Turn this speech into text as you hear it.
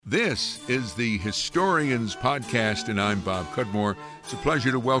This is the Historians Podcast, and I'm Bob Cudmore. It's a pleasure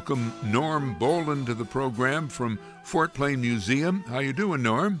to welcome Norm Bollen to the program from Fort Plain Museum. How you doing,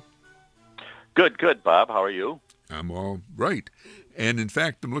 Norm? Good, Bob. How are you? I'm all right. And in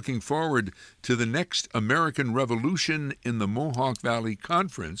fact, I'm looking forward to the next American Revolution in the Mohawk Valley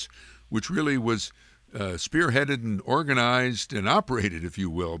Conference, which really was spearheaded and organized and operated, if you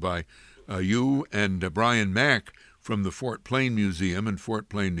will, by you and Brian Mack from the Fort Plain Museum in Fort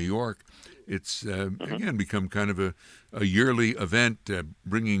Plain, New York. It's, again, become kind of a yearly event,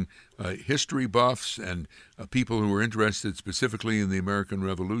 bringing history buffs and people who are interested specifically in the American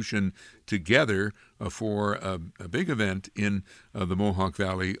Revolution together for a big event in the Mohawk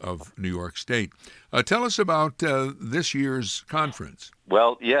Valley of New York State. Tell us about this year's conference.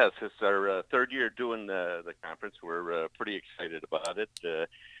 Well, yes, it's our third year doing the conference. We're pretty excited about it.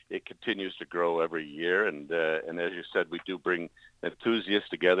 It continues to grow every year, and as you said, we do bring enthusiasts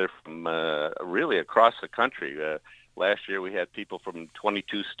together from really across the country. Last year, we had people from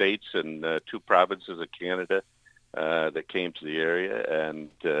 22 states and 2 provinces of Canada that came to the area, and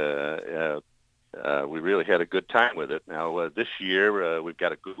we really had a good time with it. Now, this year, we've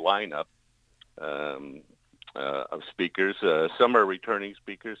got a good lineup of speakers. Some are returning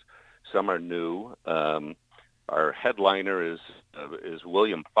speakers, some are new. Our headliner is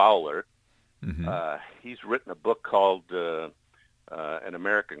William Fowler. Mm-hmm. He's written a book called An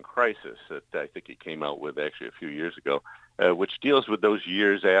American Crisis that I think he came out with actually a few years ago, which deals with those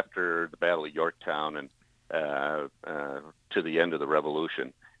years after the Battle of Yorktown and to the end of the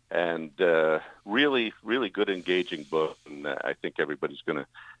Revolution. And really, really good, engaging book, and I think everybody's going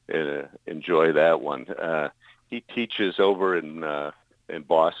to enjoy that one. He teaches over in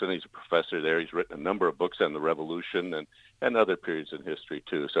Boston. He's a professor there. He's written a number of books on the Revolution and other periods in history,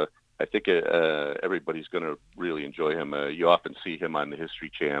 too. So I think everybody's going to really enjoy him. You often see him on the History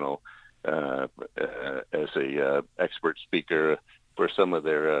Channel as a expert speaker for some of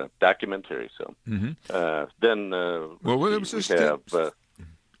their documentaries. So then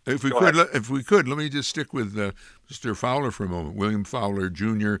If we could, let me just stick with Mr. Fowler for a moment. William Fowler,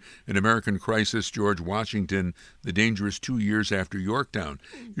 Jr., An American Crisis, George Washington, The Dangerous 2 Years After Yorktown.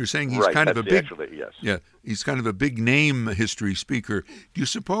 You're saying he's kind of a big, yes. Yeah, he's kind of a big name history speaker. Do you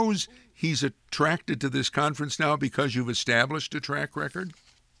suppose he's attracted to this conference now because you've established a track record?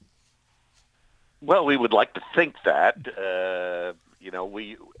 Well, we would like to think that.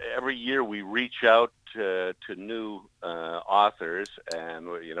 We every year we reach out to new authors, and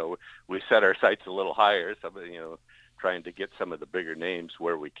we set our sights a little higher. Trying to get some of the bigger names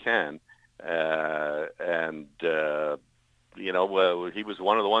where we can, he was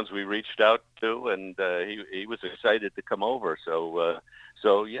one of the ones we reached out to, and he was excited to come over.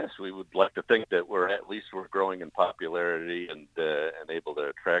 So yes, we would like to think that we're growing in popularity and able to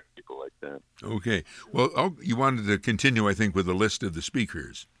attract people like that. Okay. Well, you wanted to continue, I think, with the list of the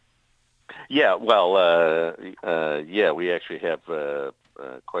speakers. Yeah. Well, we actually have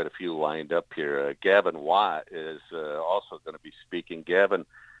quite a few lined up here. Gavin Watt is also going to be speaking. Gavin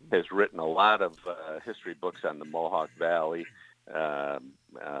has written a lot of history books on the Mohawk Valley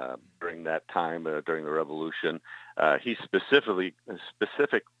during that time, during the Revolution. He's specifically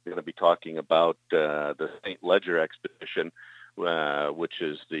going to be talking about the St. Ledger expedition, which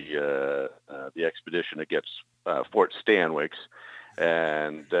is the expedition against Fort Stanwix.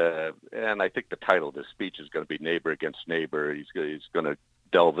 And I think the title of his speech is going to be Neighbor Against Neighbor. He's going to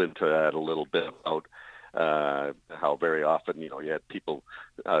delve into that a little bit about how very often, you had people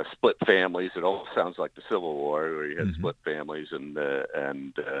split families. It all sounds like the Civil War, where you had split families and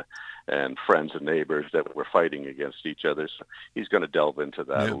friends and neighbors that were fighting against each other. So he's going to delve into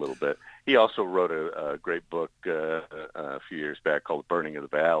that a little bit. He also wrote a great book a few years back called Burning of the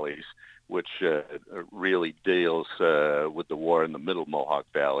Valleys, which really deals with the war in the Middle Mohawk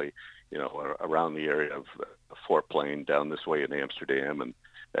Valley, around the area of Fort Plain, down this way in Amsterdam, and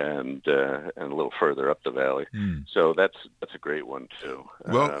a little further up the valley. So that's a great one too.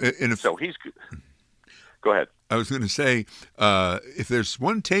 Well, so he's good. Go ahead. I was going to say, if there's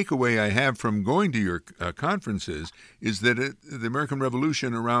one takeaway I have from going to your conferences, is that the American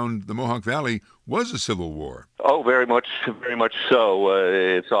Revolution around the Mohawk Valley was a civil war. Oh, very much so.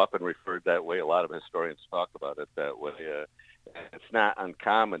 It's often referred that way. A lot of historians talk about it that way. It's not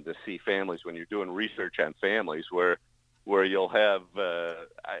uncommon to see families, when you're doing research on families, where you'll have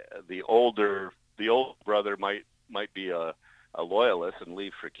the old brother might be a loyalist and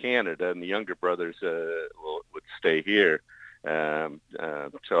leave for Canada, and the younger brothers would stay here.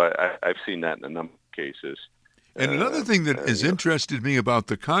 So I've seen that in a number of cases. And another thing that has interested me about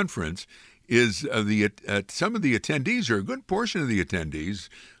the conference is some of the attendees, or a good portion of the attendees,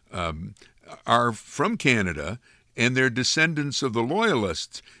 are from Canada, and they're descendants of the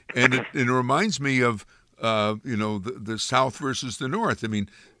Loyalists. And it reminds me of the South versus the North. I mean,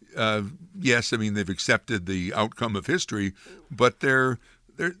 yes, I mean they've accepted the outcome of history, but they're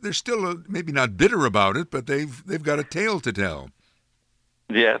still maybe not bitter about it, but they've got a tale to tell.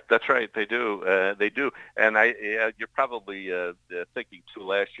 Yeah, that's right. They do. They do. And you're probably thinking too.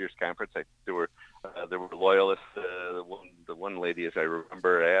 Last year's conference, there were loyalists. The one lady, as I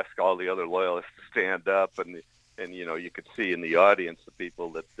remember, asked all the other loyalists to stand up, and you could see in the audience the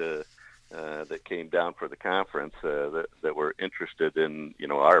people that came down for the conference that were interested in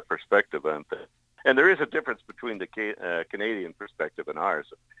our perspective on things. And there is a difference between the Canadian perspective and ours.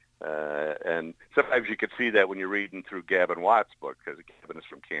 And sometimes you could see that when you're reading through Gavin Watt's book, because Gavin is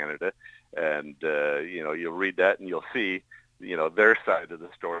from Canada, and you'll read that and you'll see their side of the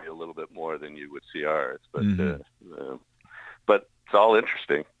story a little bit more than you would see ours. But but it's all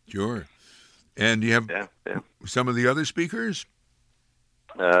interesting. Sure. And you have some of the other speakers?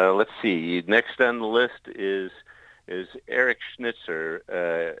 Let's see. Next on the list is Eric Schnitzer.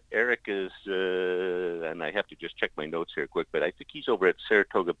 Eric is, and I have to just check my notes here quick, but I think he's over at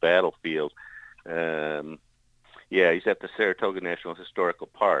Saratoga Battlefield. He's at the Saratoga National Historical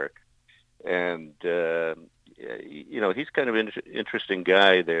Park. And, he's kind of an interesting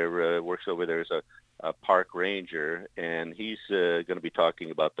guy there, works over there as a park ranger, and he's going to be talking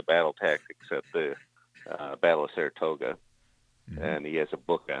about the battle tactics at the Battle of Saratoga. Mm-hmm. And he has a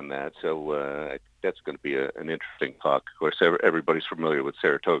book on that, so that's going to be an interesting talk. Of course, everybody's familiar with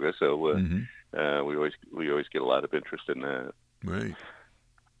Saratoga, so we always get a lot of interest in that. Right.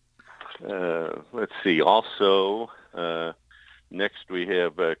 Let's see. Also, next we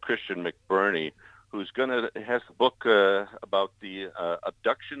have Christian McBurney, who's has a book about the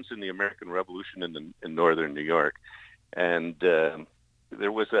abductions in the American Revolution in northern New York, and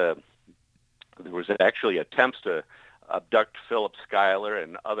there was actually attempts to abduct Philip Schuyler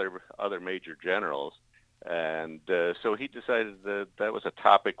and other major generals, and so he decided that was a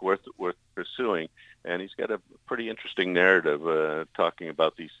topic worth pursuing, and he's got a pretty interesting narrative talking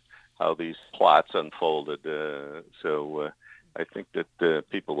about how these plots unfolded. So I think that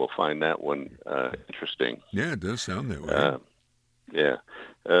people will find that one interesting. Yeah, it does sound that way.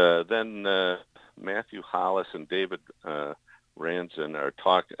 Then Matthew Hollis and David Ranson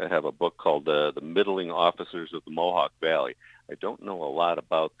have a book called The Middling Officers of the Mohawk Valley. I don't know a lot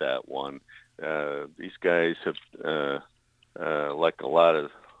about that one. These guys have, like a lot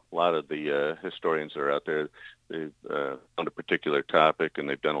of the historians that are out there, they've found a particular topic and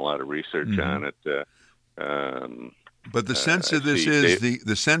they've done a lot of research on it. But the sense of this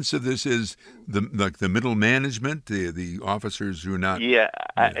is the middle management, the officers who are not. Yeah,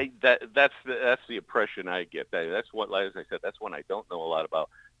 that's the impression I get. That's what, as I said, that's one I don't know a lot about.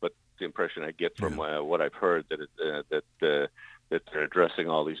 But the impression I get from what I've heard that they're addressing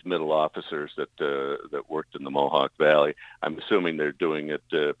all these middle officers that worked in the Mohawk Valley. I'm assuming they're doing it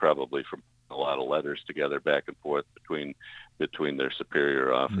probably from a lot of letters together back and forth between their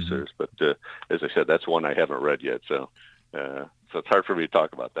superior officers. But as I said, that's one I haven't read yet, so it's hard for me to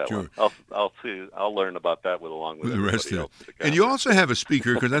talk about that one. I'll learn about that along with the rest of else. And you also have a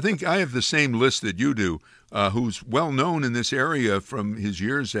speaker, because I think I have the same list that you do, who's well known in this area from his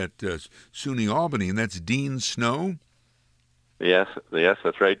years at SUNY Albany, and that's Dean Snow. Yes,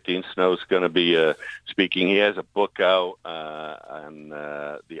 that's right. Dean Snow's going to be speaking. He has a book out on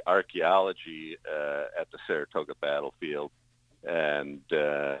the archaeology at the Saratoga Battlefield, and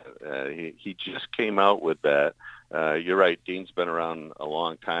he just came out with that. You're right. Dean's been around a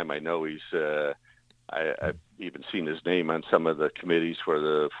long time. I know he's. I've even seen his name on some of the committees for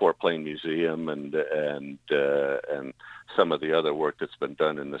the Fort Plain Museum and some of the other work that's been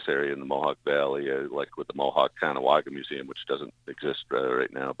done in this area in the Mohawk Valley, like with the Mohawk Conewaga Museum, which doesn't exist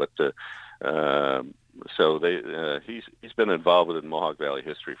right now. But he's been involved with Mohawk Valley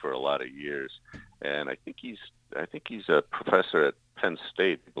history for a lot of years, and I think he's a professor at Penn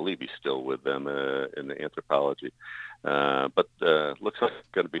State. I believe he's still with them in the anthropology. But looks like it's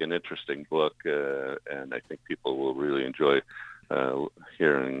going to be an interesting book, and I think people will really enjoy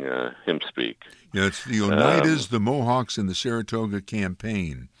hearing him speak. Yeah, it's the Oneidas, the Mohawks, and the Saratoga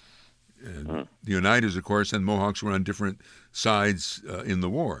Campaign. The Oneidas, of course, and Mohawks were on different sides in the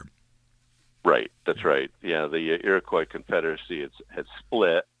war. Right, that's right. Yeah, the Iroquois Confederacy had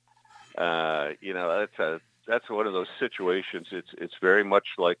split. That's one of those situations. It's very much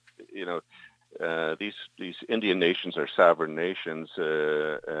like these Indian nations are sovereign nations,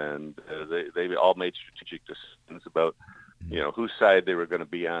 and they all made strategic decisions about whose side they were going to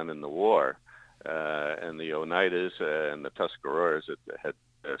be on in the war. And the Oneidas and the Tuscaroras had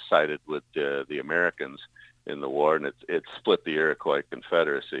sided with the Americans in the war, and it split the Iroquois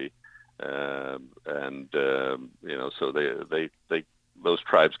Confederacy, so they those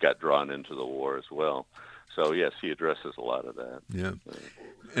tribes got drawn into the war as well. So yes, he addresses a lot of that. Yeah.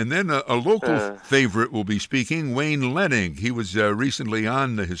 And then a local favorite will be speaking, Wayne Lenig. He was recently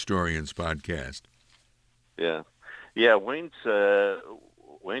on the Historians podcast. Yeah. Wayne's a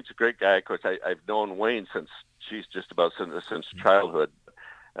great guy. Of course, I've known Wayne since childhood,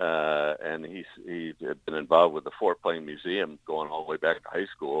 and he's been involved with the Fort Plain Museum going all the way back to high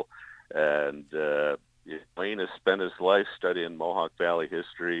school. And Wayne has spent his life studying Mohawk Valley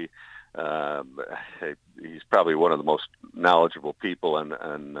history. He's probably one of the most knowledgeable people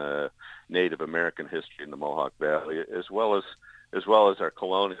on Native American history in the Mohawk Valley, as well as our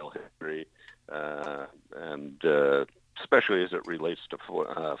colonial history, and especially as it relates to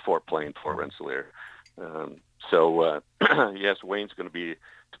Fort Plain, Fort Rensselaer. Yes, Wayne's going to be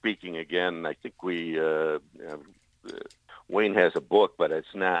speaking again. I think Wayne has a book, but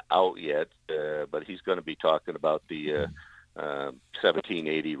it's not out yet. But he's going to be talking about the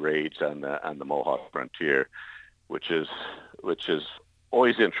 1780 raids on the Mohawk frontier, which is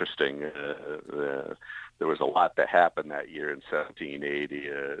always interesting. There was a lot that happened that year in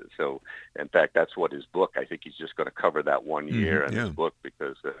 1780. So, in fact, that's what his book. I think he's just going to cover that one year in his book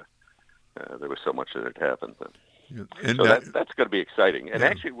because there was so much that had happened. Yeah. And so that's going to be exciting. And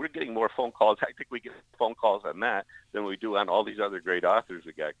actually, we're getting more phone calls. I think we get phone calls on that than we do on all these other great authors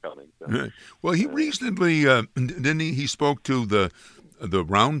we got coming. So, right. Well, he recently, didn't he? He spoke to the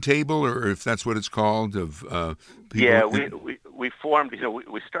round table, or if that's what it's called, of people. Yeah, we formed.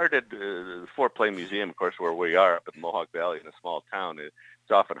 We started the Fort Plain Museum, of course, where we are up in Mohawk Valley in a small town.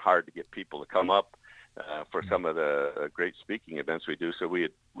 It's often hard to get people to come up for some of the great speaking events we do. So we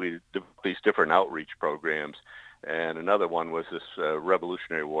developed these different outreach programs. And another one was this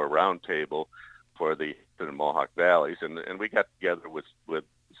Revolutionary War Roundtable for the Mohawk Valleys, and we got together with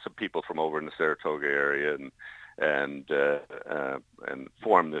some people from over in the Saratoga area and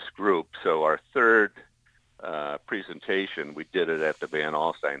formed this group. So our third presentation, we did it at the Van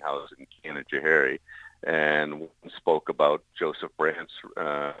Alstyne House in Canajoharie, and spoke about Joseph Brandt's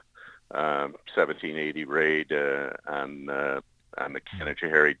 1780 raid on the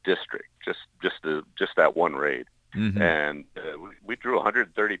Canajoharie district, just that one raid. Mm-hmm. And we drew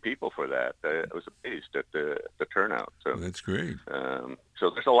 130 people for that. I was amazed at the turnout. So that's great. So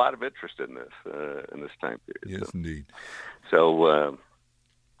there's a lot of interest in this time period. Yes, indeed. So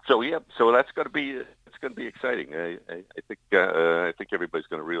that's going to be exciting. I think everybody's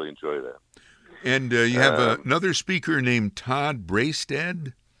going to really enjoy that. And you have another speaker named Todd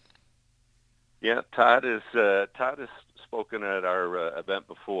Brastead. Yeah, Todd has spoken at our event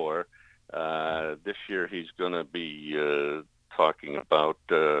before. This year he's going to be talking about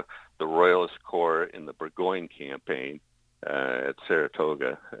the Royalist Corps in the Burgoyne campaign at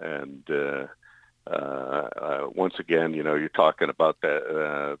Saratoga. And once again, you're talking about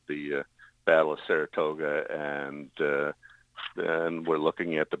the Battle of Saratoga, and we're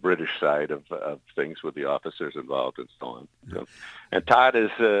looking at the British side of things with the officers involved and so on. So, and Todd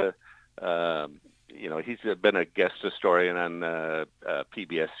is... he's been a guest historian on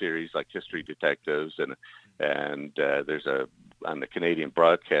PBS series like History Detectives, and there's on the Canadian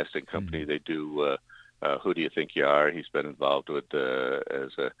Broadcasting Company they do Who Do You Think You Are? He's been involved with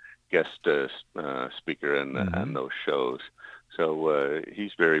as a guest speaker on those shows. So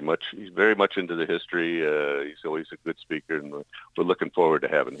he's very much into the history. He's always a good speaker, and we're looking forward to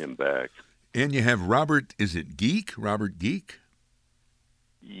having him back. And you have Robert Geek?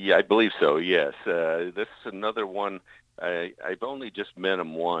 Yeah, I believe so, yes. This is another one. I've only just met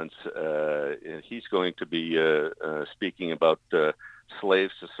him once. He's going to be speaking about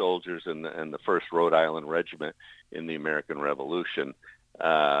slaves to soldiers and the 1st Rhode Island Regiment in the American Revolution.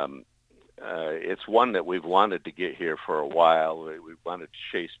 It's one that we've wanted to get here for a while. We wanted to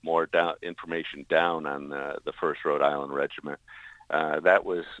chase more information down on the 1st Rhode Island Regiment. That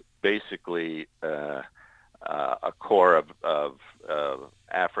was basically... a corps of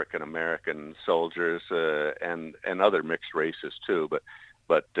African American soldiers and other mixed races too,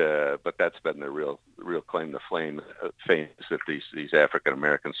 but that's been the real claim to fame is that these African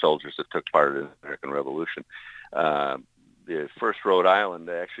American soldiers that took part in the American Revolution. The 1st Rhode Island,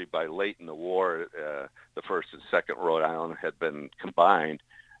 actually by late in the war, the 1st and 2nd Rhode Island had been combined,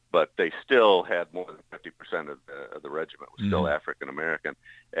 but they still had more than 50% of the regiment was still African American,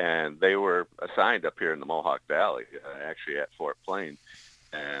 and they were assigned up here in the Mohawk Valley, actually at Fort Plain,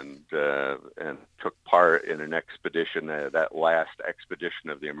 and took part in an expedition, that last expedition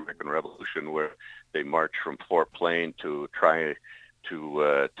of the American Revolution, where they marched from Fort Plain to try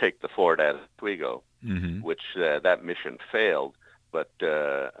take the fort at Oswego, which that mission failed. But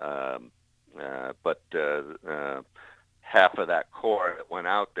half of that corps that went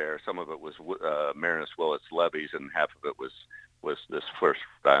out there, some of it was Marinus Willet's levies, and half of it was this First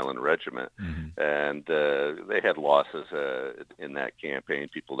Rhode Island Regiment, and they had losses in that campaign.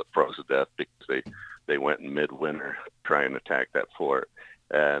 People that froze to death because they went in midwinter trying to attack that fort,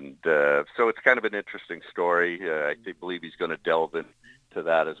 and so it's kind of an interesting story. I believe he's going to delve into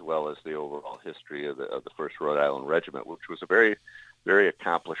that as well as the overall history of the First Rhode Island Regiment, which was a very, very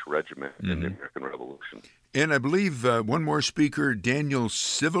accomplished regiment in the American Revolution. And I believe one more speaker, Daniel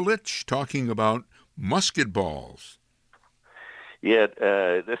Sivelich, talking about musket balls. Yeah,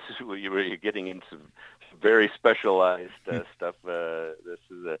 this is where you're getting into some very specialized stuff.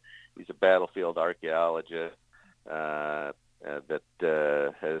 He's a battlefield archaeologist that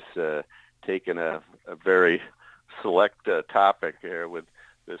has taken a very select topic here with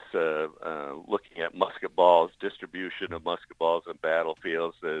this looking at musket balls, distribution of musket balls on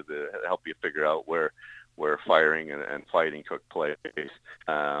battlefields to help you figure out where firing and fighting took place.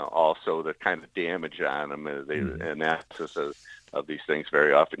 Also, the kind of damage on them, the analysis of these things.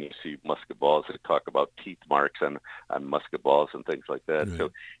 Very often you see musket balls that talk about teeth marks on musket balls and things like that. Right.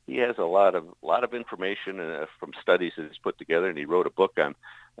 So he has a lot of information from studies that he's put together, and he wrote a book on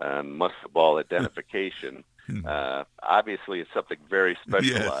musket ball identification. Obviously, it's something very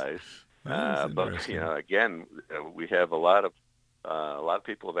specialized. Yes. But again, we have a lot of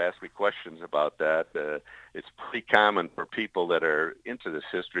people have asked me questions about that. It's pretty common for people that are into this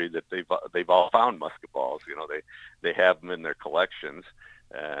history that they've all found musket balls. They have them in their collections,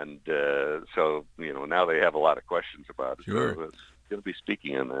 and so now they have a lot of questions about it. Sure. So it's going to be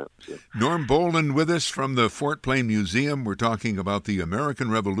speaking on that. So. Norm Bollen with us from the Fort Plain Museum. We're talking about the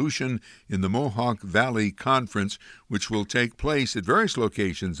American Revolution in the Mohawk Valley Conference, which will take place at various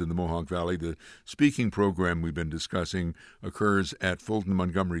locations in the Mohawk Valley. The speaking program we've been discussing occurs at Fulton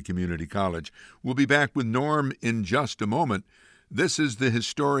Montgomery Community College. We'll be back with Norm in just a moment. This is the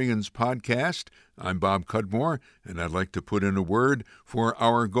Historians Podcast. I'm Bob Cudmore, and I'd like to put in a word for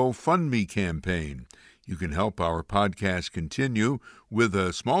our GoFundMe campaign. You can help our podcast continue with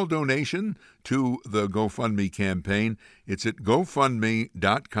a small donation to the GoFundMe campaign. It's at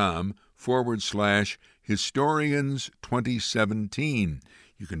gofundme.com/historians2017.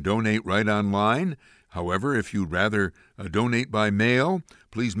 You can donate right online. However, if you'd rather donate by mail,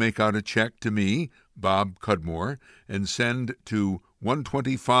 please make out a check to me, Bob Cudmore, and send to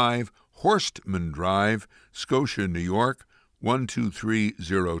 125 Horstman Drive, Scotia, New York,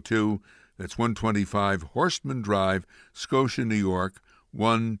 12302. That's 125 Horstman Drive, Scotia, New York,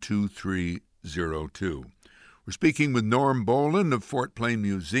 12302. We're speaking with Norm Bollen of Fort Plain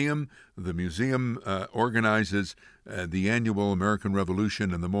Museum. The museum organizes the annual American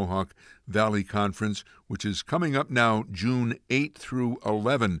Revolution and the Mohawk Valley Conference, which is coming up now June 8 through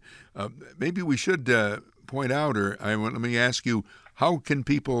 11. Maybe we should point out, let me ask you, how can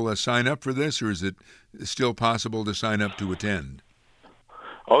people sign up for this, or is it still possible to sign up to attend?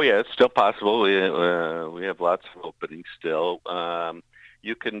 Oh, yeah, it's still possible. We have lots of openings still.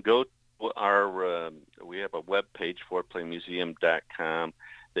 You can go to we have a web page, fortplainmuseum.com,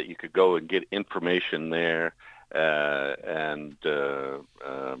 that you could go and get information there, and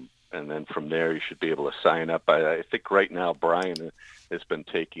then from there you should be able to sign up. I think right now Brian has been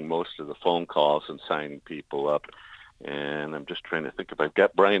taking most of the phone calls and signing people up. And I'm just trying to think if I've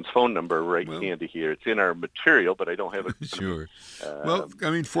got Brian's phone number handy here. It's in our material, but I don't have it. Sure.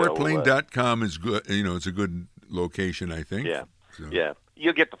 FortPlain.com is good. It's a good location, I think. Yeah. So. Yeah.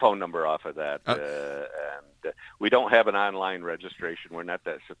 You'll get the phone number off of that. And we don't have an online registration. We're not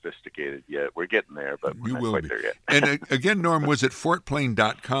that sophisticated yet. We're getting there, but we're not quite there yet. And again, Norm, was it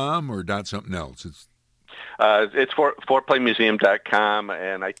FortPlain.com or .something else? It's fortplainmuseum.com,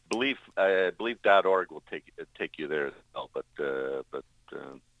 and I believe .org will take you there as well, but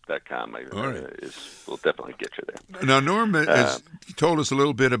 .com will definitely get you there. Now, Norm has told us a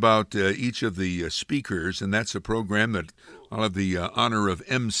little bit about each of the speakers, and that's a program that I'll have the honor of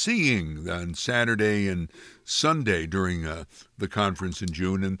emceeing on Saturday and Sunday during the conference in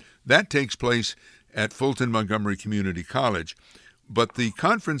June, and that takes place at Fulton Montgomery Community College. But the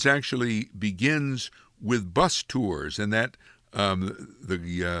conference actually begins with bus tours, and that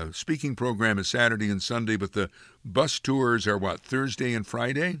the speaking program is Saturday and Sunday, but the bus tours are Thursday and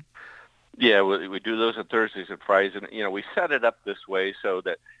Friday? Yeah, we do those on Thursdays and Fridays, and we set it up this way so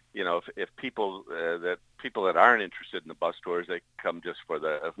that if people that aren't interested in the bus tours, they come just for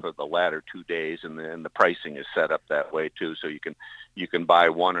the latter 2 days, and then the pricing is set up that way too, so you can buy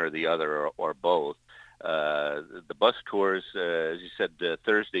one or the other or both. The bus tours, as you said,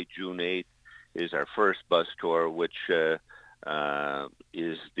 Thursday, June 8th is our first bus tour, which is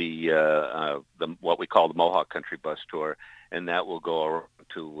the what we call the Mohawk Country Bus Tour, and that will go around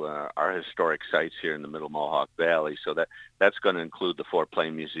to our historic sites here in the Middle Mohawk Valley. So that's going to include the Fort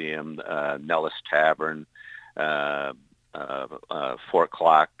Plain Museum, Nellis Tavern, Fort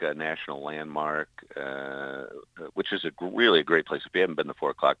Clark National Landmark, which is really a great place. If you haven't been to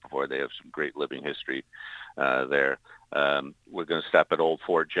Fort Clark before, they have some great living history there. We're going to stop at Old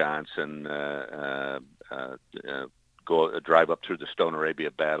Fort Johnson, drive up through the Stone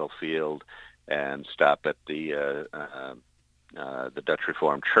Arabia battlefield, and stop at the Dutch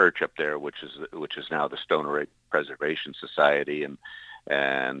Reformed Church up there, which is now the Stone Arabia Preservation Society, and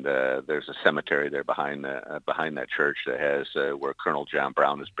there's a cemetery there behind that church that has where Colonel John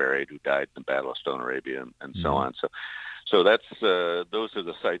Brown is buried, who died in the Battle of Stone Arabia, and so on. So that's those are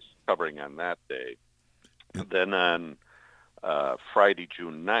the sites covering on that day. And then on Friday,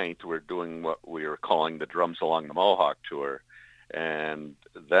 June 9th, we're doing what we are calling the Drums Along the Mohawk Tour. And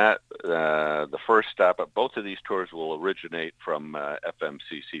that the first stop at both of these tours will originate from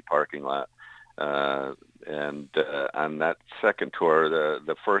FMCC parking lot. And on that second tour,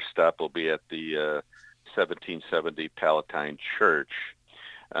 the first stop will be at the 1770 Palatine Church.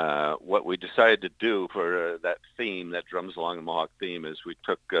 What we decided to do for that theme, that Drums Along the Mohawk theme, is we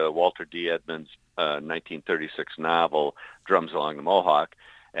took Walter D. Edmonds' 1936 novel, Drums Along the Mohawk,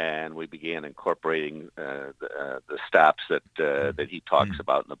 and we began incorporating the stops that he talks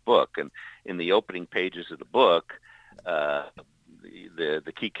about in the book. And in the opening pages of the book,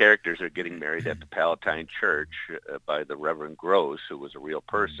 the key characters are getting married at the Palatine Church by the Reverend Gross, who was a real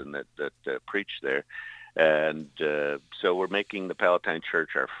person that preached there. And so we're making the Palatine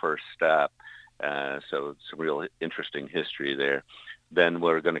Church our first stop. So it's some real interesting history there. Then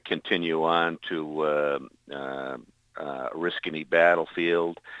we're going to continue on to Oriskany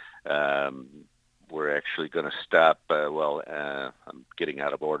Battlefield. We're actually going to stop, I'm getting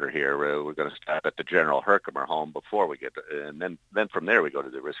out of order here. We're going to stop at the General Herkimer home before we get to, and then from there we go to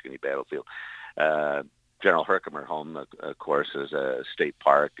the Oriskany Battlefield. General Herkimer home, of course, is a state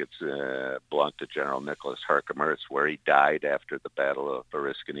park. It's belonged to General Nicholas Herkimer. It's where he died after the Battle of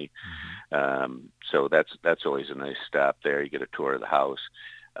Oriskany. So that's always a nice stop there. You get a tour of the house.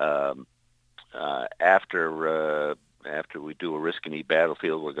 After we do Oriskany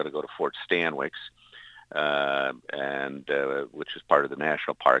Battlefield, we're going to go to Fort Stanwix, and which is part of the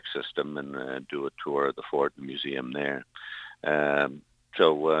National Park System, and do a tour of the fort and museum there.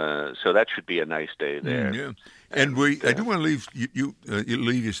 So that should be a nice day there. Yeah, and I do want to leave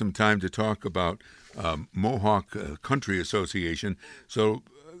you some time to talk about Mohawk Country Association. So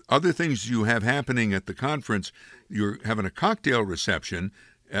other things you have happening at the conference, you're having a cocktail reception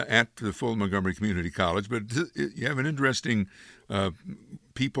at the Fulton Montgomery Community College, but you have an interesting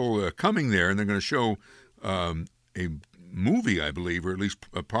people coming there, and they're going to show a movie, I believe, or at least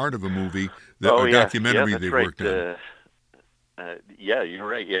a part of a movie, a documentary they worked on. Yeah, you're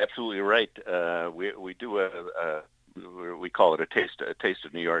right. You're absolutely right. We do we call it a taste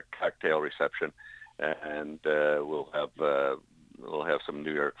of New York cocktail reception, and we'll have some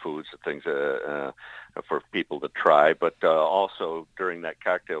New York foods and things for people to try. But also during that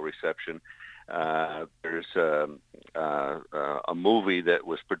cocktail reception, there's a movie that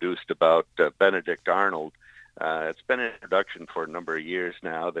was produced about Benedict Arnold. It's been in production for a number of years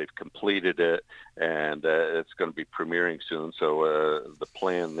now. They've completed it, and it's going to be premiering soon. So the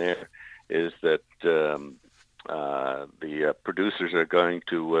plan there is that the producers are going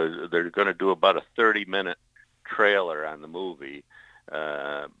to do about a 30-minute trailer on the movie,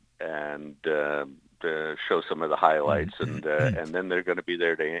 and to show some of the highlights, and then they're going to be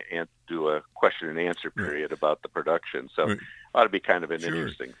there to do a question and answer period about the production. So ought to be kind of an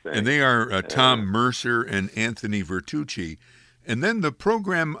interesting thing. And they are Tom Mercer and Anthony Vertucci. And then the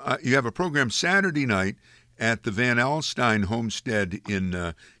program, you have a program Saturday night at the Van Alstyne Homestead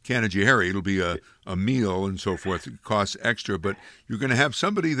in Canajoharie. It'll be a meal and so forth. It costs extra, but you're going to have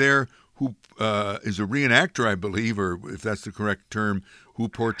somebody there who is a reenactor, I believe, or if that's the correct term, who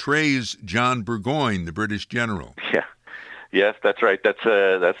portrays John Burgoyne, the British general. Yeah. Yes, that's right.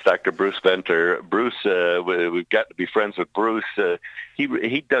 That's Dr. Bruce Venter. Bruce, we've got to be friends with Bruce.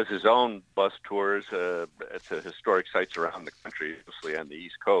 He does his own bus tours to historic sites around the country, mostly on the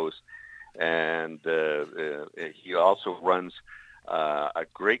East Coast, and he also runs a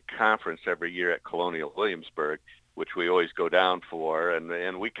great conference every year at Colonial Williamsburg, which we always go down for,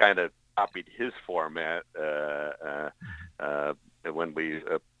 and we kind of copied his format when we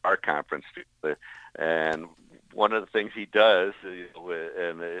our conference, and one of the things he does,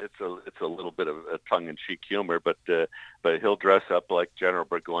 and it's a little bit of a tongue-in-cheek humor, but he'll dress up like General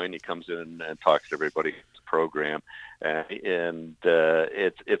Burgoyne. He comes in and talks to everybody in the program, and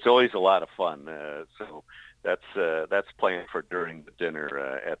it's always a lot of fun. So that's planned for during the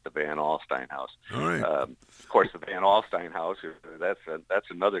dinner at the Van Alstyne House. All right. Of course, the Van Alstyne House, that's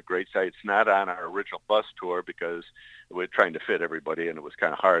another great site. It's not on our original bus tour because we're trying to fit everybody in. It was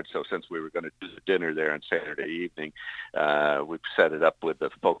kind of hard. So since we were going to do the dinner there on Saturday evening, we've set it up with the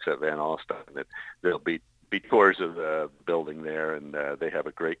folks at Van Alstyne that there'll be tours of the building there, and they have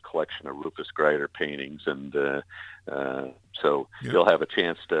a great collection of Rufus Grider paintings, and so you'll have a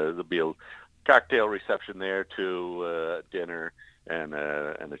chance there'll be a cocktail reception there to dinner and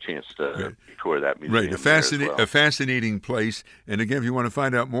a chance to tour that museum. Right, a fascinating place. And again, if you want to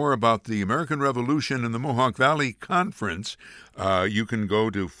find out more about the American Revolution and the Mohawk Valley Conference, you can go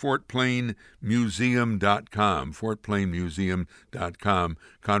to fortplainmuseum.com. fortplainmuseum.com.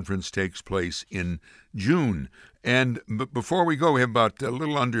 Conference takes place in June. And before we go, we have about a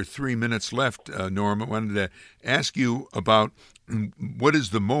little under 3 minutes left, Norm. I wanted to ask you about what is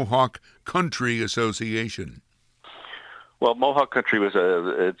the Mohawk Country Association? Well, Mohawk Country was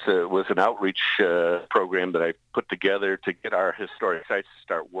an outreach program that I put together to get our historic sites to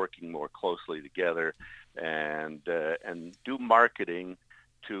start working more closely together and do marketing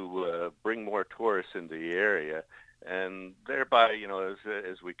to bring more tourists into the area, and thereby,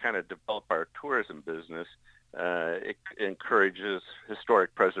 as we kind of develop our tourism business, it encourages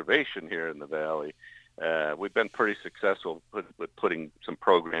historic preservation here in the valley. We've been pretty successful with putting some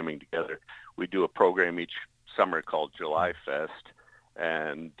programming together. We do a program each summer called July Fest,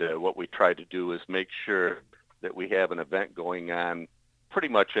 and what we try to do is make sure that we have an event going on pretty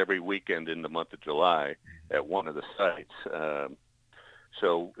much every weekend in the month of July at one of the sites.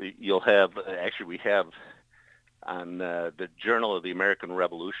 So you'll have, actually we have on the Journal of the American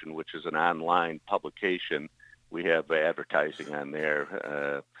Revolution, which is an online publication, we have advertising on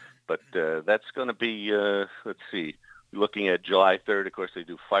there. But that's going to be, let's see, looking at July 3rd, of course, they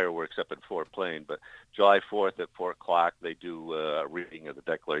do fireworks up in Fort Plain, but July 4th at 4 o'clock, they do a reading of the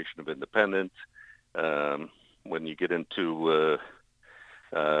Declaration of Independence. When you get into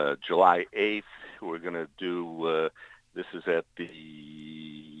July 8th, we're going to do, this is at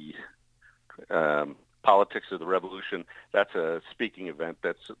the Politics of the Revolution. That's a speaking event.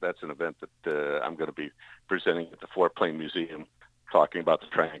 That's an event that I'm going to be presenting at the Fort Plain Museum, talking about the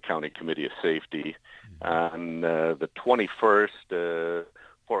Tri-County Committee of Safety. On the 21st,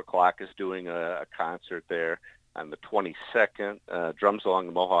 4 o'clock is doing a concert there. On the 22nd, Drums Along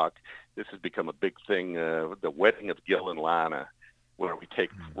the Mohawk. This has become a big thing, the Wedding of Gil and Lana, where we take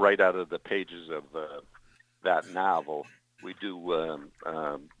right out of the pages of that novel. We do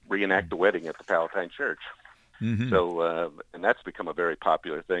reenact the wedding at the Palatine Church. Mm-hmm. So, and that's become a very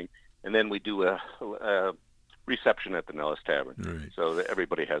popular thing. And then we do a reception at the Nellis Tavern. Right. So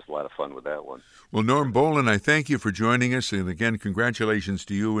everybody has a lot of fun with that one. Well, Norm Bollen, I thank you for joining us. And again, congratulations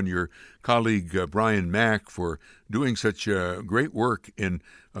to you and your colleague, Brian Mack, for doing such great work in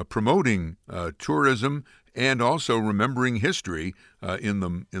promoting tourism and also remembering history in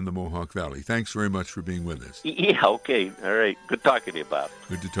the Mohawk Valley. Thanks very much for being with us. Yeah, okay. All right. Good talking to you, Bob.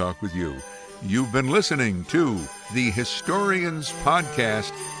 Good to talk with you. You've been listening to the Historians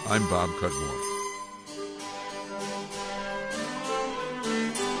Podcast. I'm Bob Cudmore.